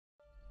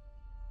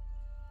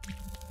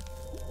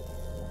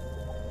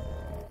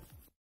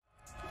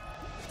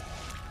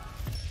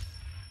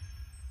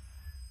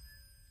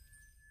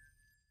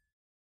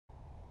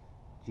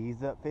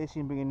G's Up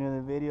Fishing, bringing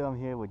another video. I'm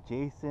here with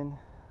Jason,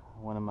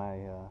 one of my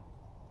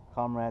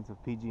comrades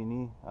of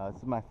PG&E.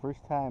 This is my first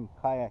time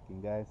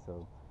kayaking, guys,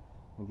 so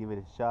I'm gonna give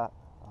it a shot.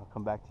 I'll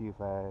come back to you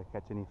if I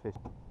catch any fish.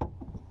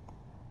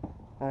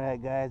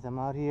 Alright guys, I'm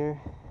out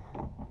here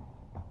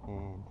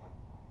and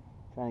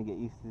trying to get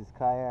used to this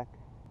kayak. Did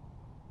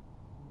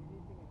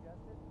anything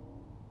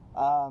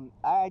adjusted?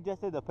 I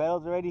adjusted the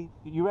pedals already.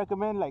 You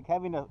recommend like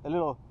having a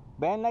little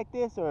bend like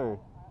this, or?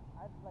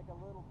 I'd like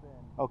a little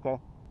bend. Okay.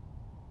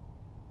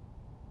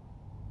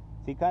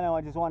 See,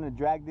 I just want to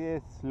drag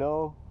this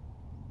slow,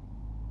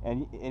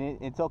 and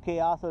it's okay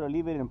also to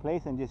leave it in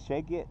place and just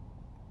shake it.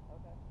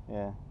 Okay.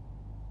 Yeah.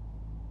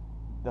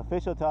 The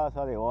fish will tell us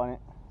how they want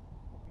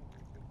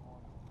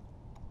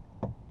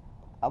it.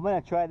 I'm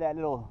gonna try that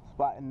little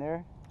spot in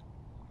there,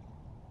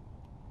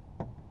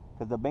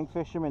 because the bank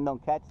fishermen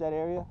don't catch that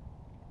area.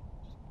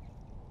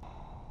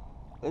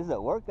 This is a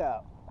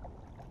workout.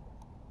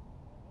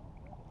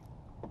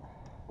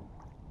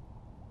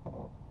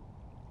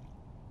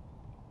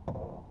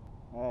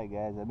 Alright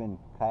guys, I've been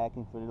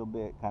kayaking for a little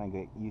bit, kind of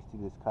get used to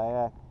this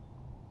kayak.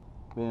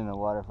 Been in the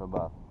water for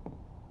about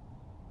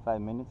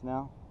 5 minutes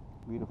now.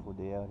 Beautiful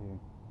day out here.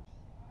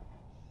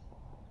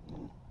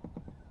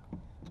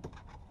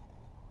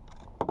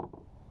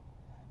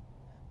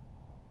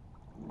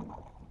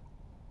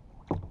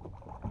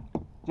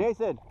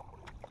 Jason!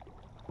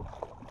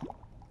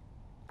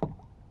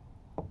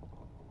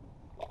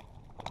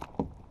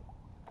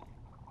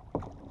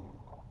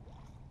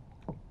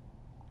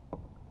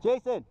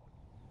 Jason!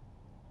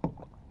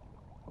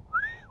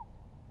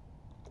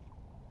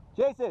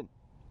 Jason!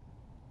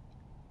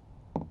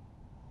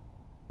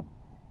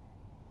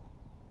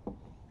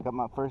 Got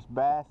my first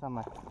bass on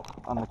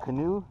the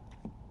canoe.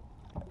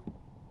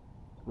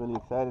 Really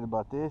excited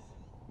about this.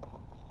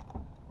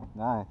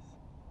 Nice.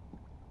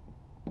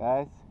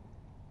 Guys.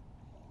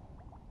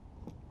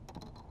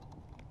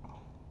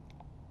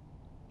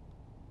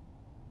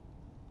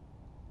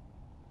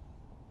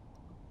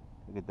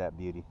 Look at that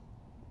beauty.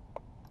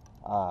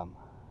 I'm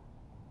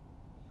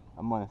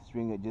gonna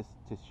string it just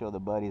to show the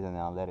buddies and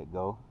then I'll let it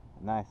go.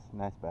 Nice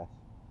bass.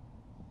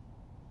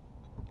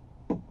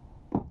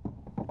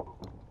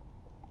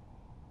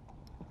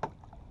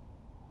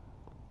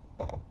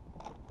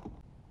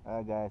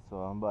 Alright guys, so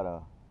I'm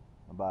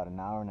about an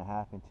hour and a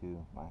half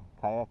into my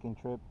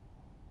kayaking trip,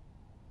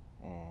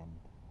 and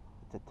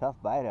it's a tough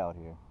bite out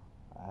here.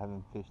 I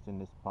haven't fished in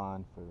this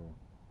pond for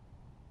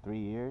 3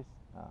 years.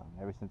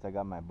 Ever since I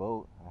got my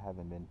boat, I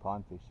haven't been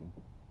pond fishing.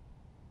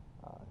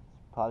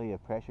 It's probably a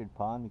pressured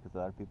pond because a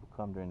lot of people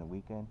come during the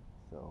weekend,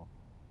 so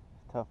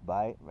it's a tough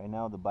bite. Right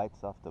now the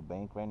bite's off the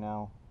bank right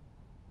now,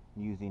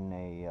 using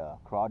a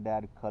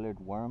crawdad colored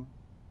worm,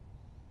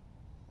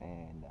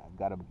 and I've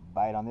got a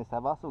bite on this.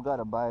 I've also got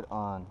a bite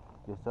on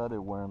this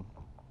other worm.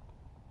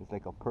 It's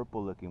like a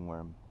purple looking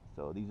worm.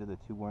 So these are the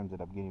two worms that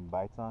I'm getting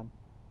bites on.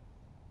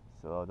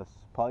 So that's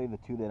probably the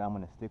two that I'm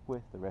going to stick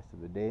with the rest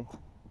of the day,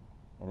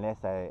 unless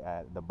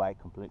the bite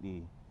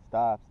completely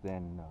stops.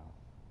 Then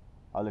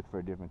I'll look for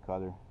a different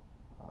color.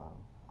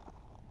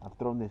 I've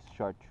thrown this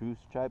chartreuse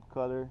stripe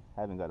color.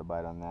 Haven't got a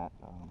bite on that.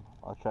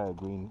 I'll try a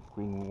green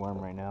worm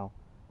right now.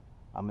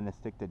 I'm gonna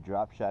stick to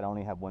drop shot. I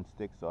only have one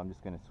stick, so I'm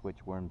just gonna switch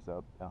worms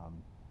up.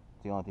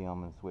 It's the only thing I'm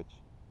gonna switch.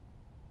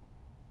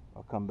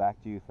 I'll come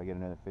back to you if I get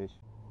another fish.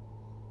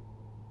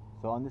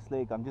 So on this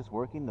lake, I'm just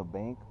working the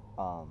bank.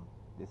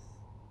 This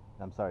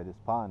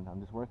pond. I'm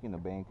just working the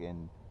bank,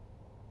 and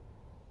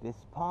this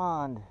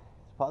pond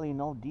is probably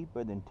no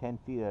deeper than 10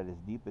 feet at its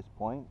deepest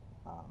point.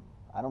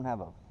 I don't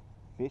have a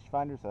fish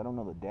finder, so I don't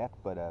know the depth,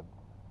 but I've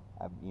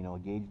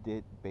gauged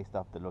it based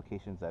off the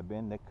locations I've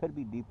been. There could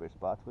be deeper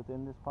spots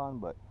within this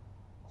pond, but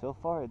so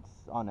far it's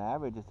on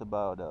average it's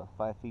about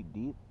 5 feet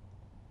deep.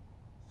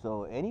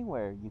 So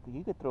anywhere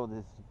you could throw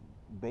this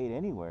bait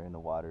anywhere in the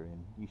water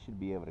and you should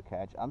be able to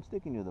catch. I'm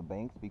sticking to the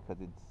banks because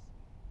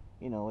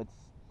it's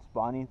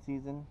spawning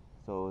season,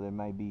 so there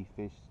might be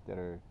fish that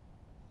are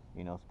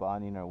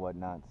spawning or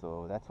whatnot,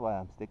 so that's why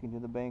I'm sticking to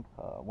the bank.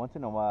 Once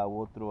in a while I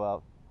will throw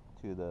out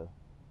to the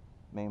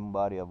main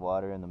body of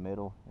water in the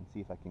middle and see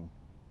if I can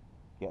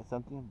get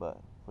something, but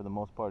for the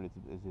most part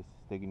it's just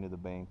sticking to the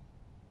bank.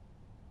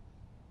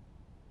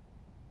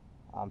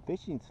 I'm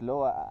fishing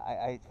slow.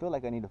 I feel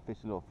like I need to fish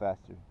a little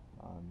faster,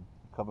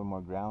 cover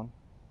more ground,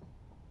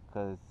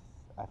 because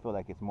I feel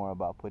like it's more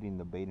about putting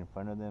the bait in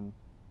front of them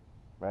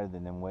rather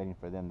than them waiting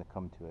for them to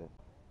come to it.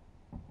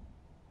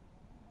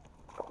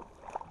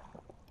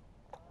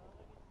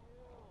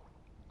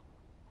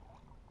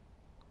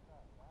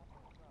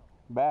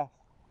 Bass.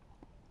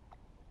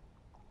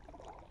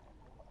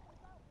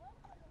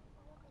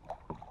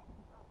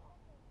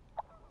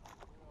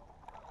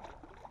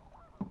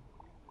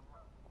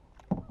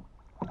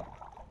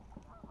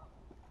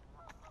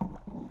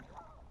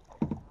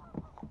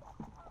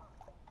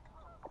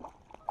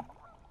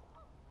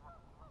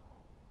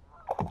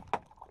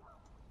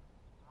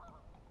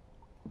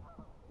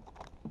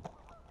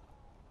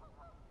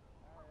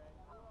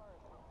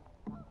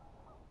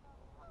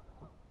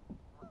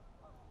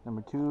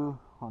 Number 2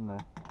 on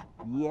the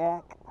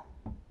yak.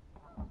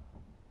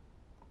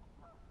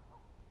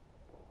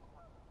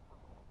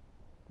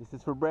 This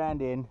is for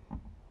Brandon.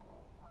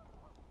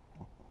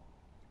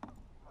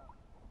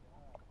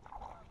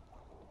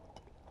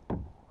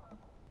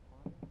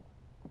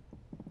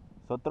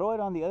 So throw it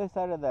on the other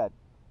side of that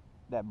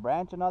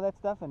branch and all that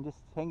stuff, and just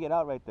hang it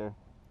out right there.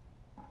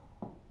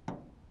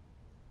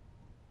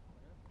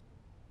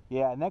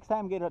 Yeah, next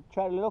time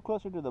try a little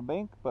closer to the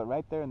bank, but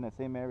right there in the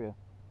same area.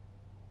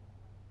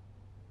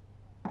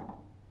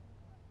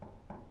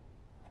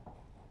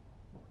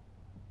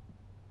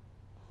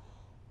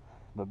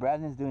 But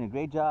Brandon's doing a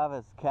great job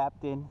as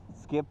captain,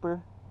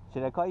 skipper.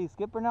 Should I call you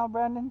skipper now,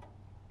 Brandon?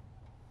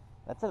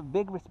 That's a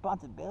big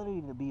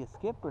responsibility to be a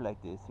skipper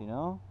like this, you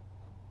know?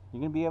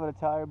 You're gonna be able to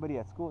tell everybody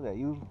at school that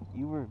you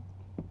were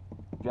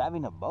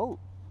driving a boat,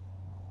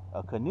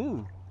 a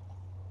canoe.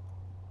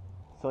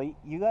 So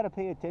you gotta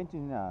pay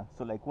attention.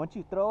 So like once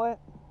you throw it,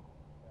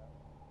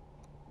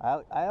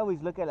 I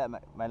always look at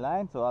my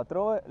line. So I'll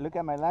throw it, look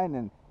at my line,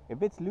 and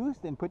if it's loose,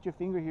 then put your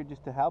finger here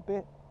just to help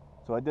it,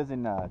 so it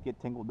doesn't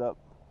get tangled up.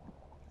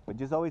 But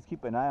just always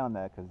keep an eye on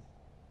that, because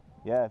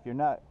yeah, if you're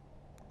not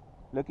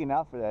looking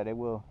out for that, it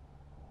will.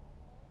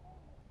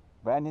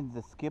 Brandon's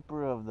the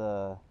skipper of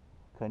the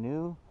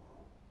canoe,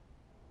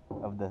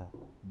 of the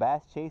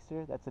bass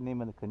chaser. That's the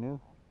name of the canoe.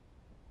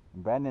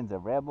 And Brandon's a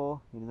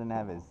rebel. He doesn't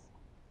have his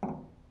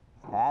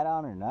hat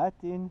on or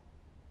nothing.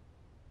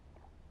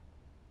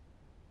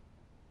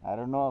 I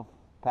don't know if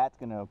Pat's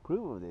gonna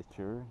approve of this,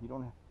 sure. You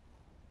don't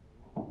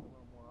have...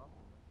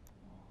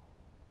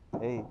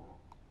 Hey,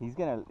 he's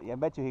gonna... I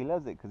bet you he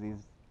loves it, because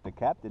he's the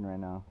captain right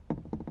now.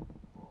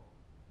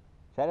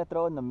 Try to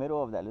throw it in the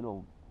middle of that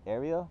little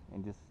area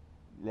and just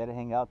let it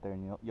hang out there,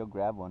 and you'll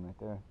grab one right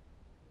there.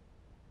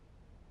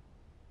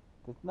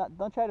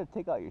 Don't try to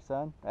take out your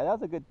son. That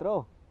was a good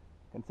throw,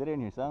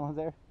 considering your son was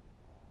there.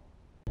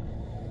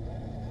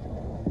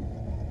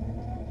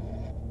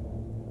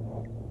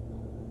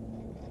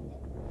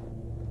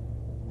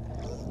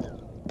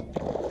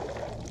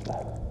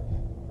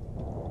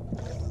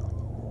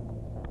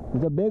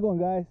 It's a big one,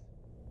 guys.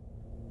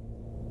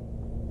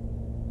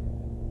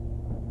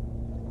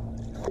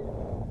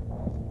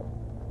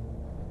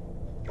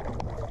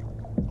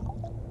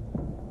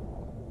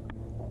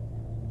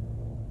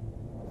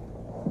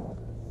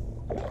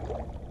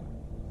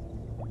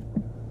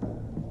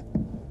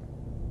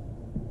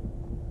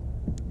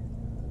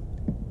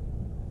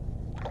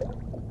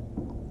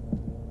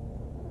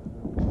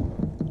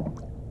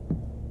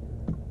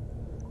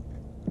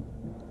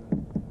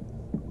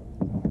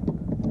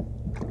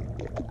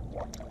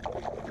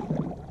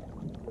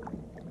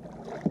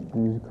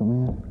 Here's your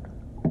command.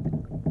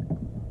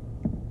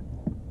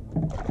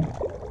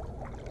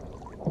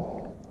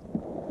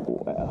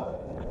 Wow.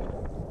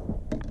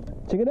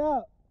 Check it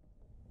out.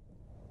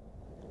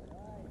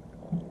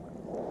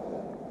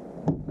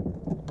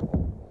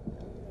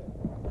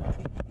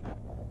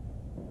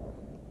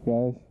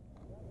 Guys.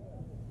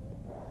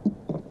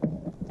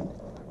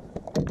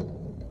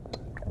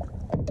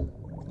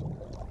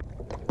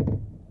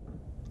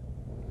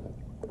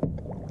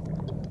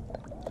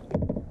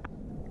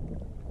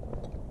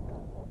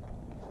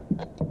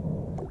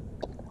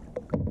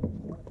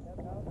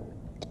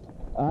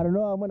 I don't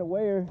know, I'm gonna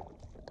weigh her.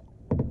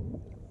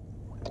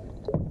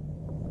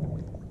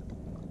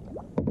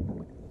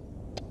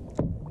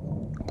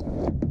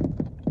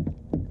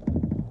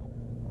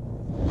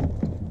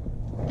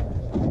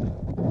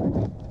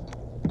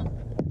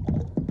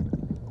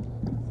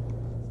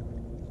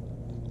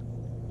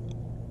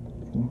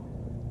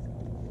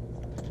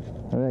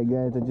 Alright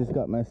guys, I just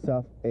got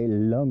myself a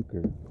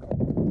lunker.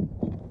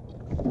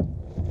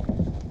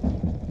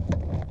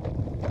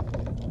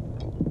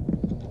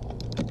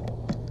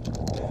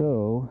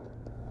 So,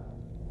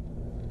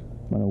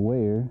 I'm gonna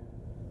weigh her.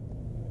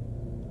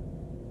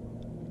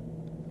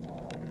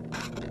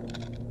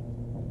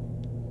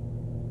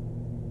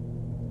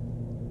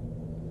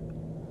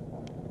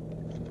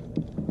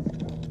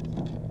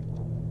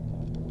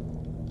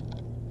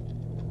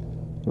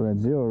 We're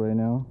at 0 right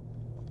now.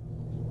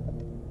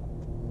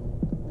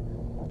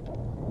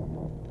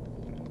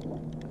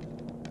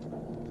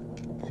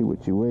 See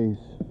what she weighs.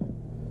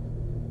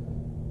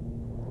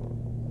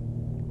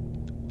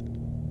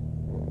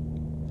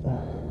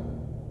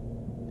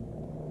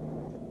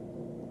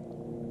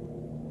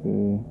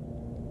 Okay.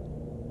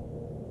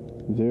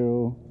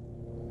 0.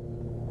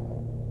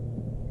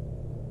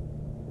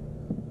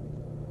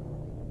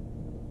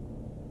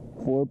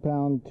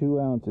 £4 2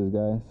 ounces,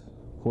 guys.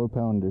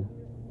 4-pounder.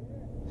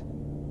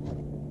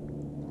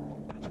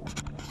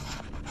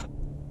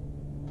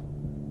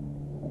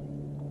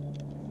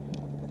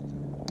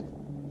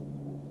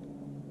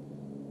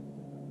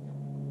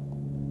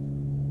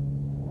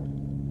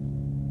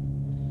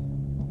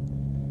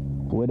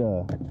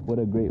 What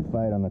a great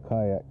fight on the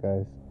kayak,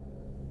 guys.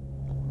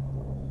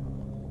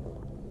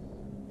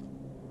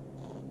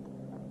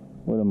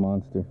 What a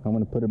monster. I'm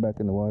gonna put her back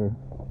in the water.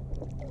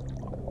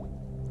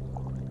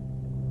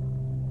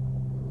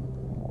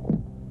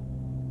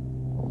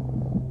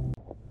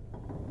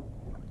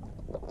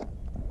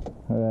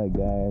 Alright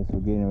guys,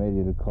 we're getting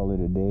ready to call it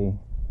a day.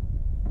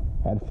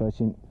 Had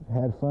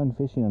fun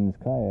fishing on this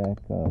kayak.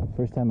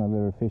 First time I've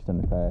ever fished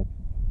on the kayak.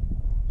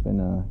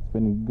 It's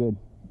been good.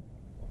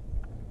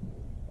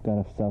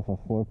 Got myself a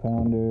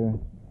 4-pounder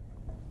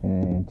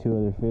and 2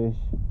 other fish.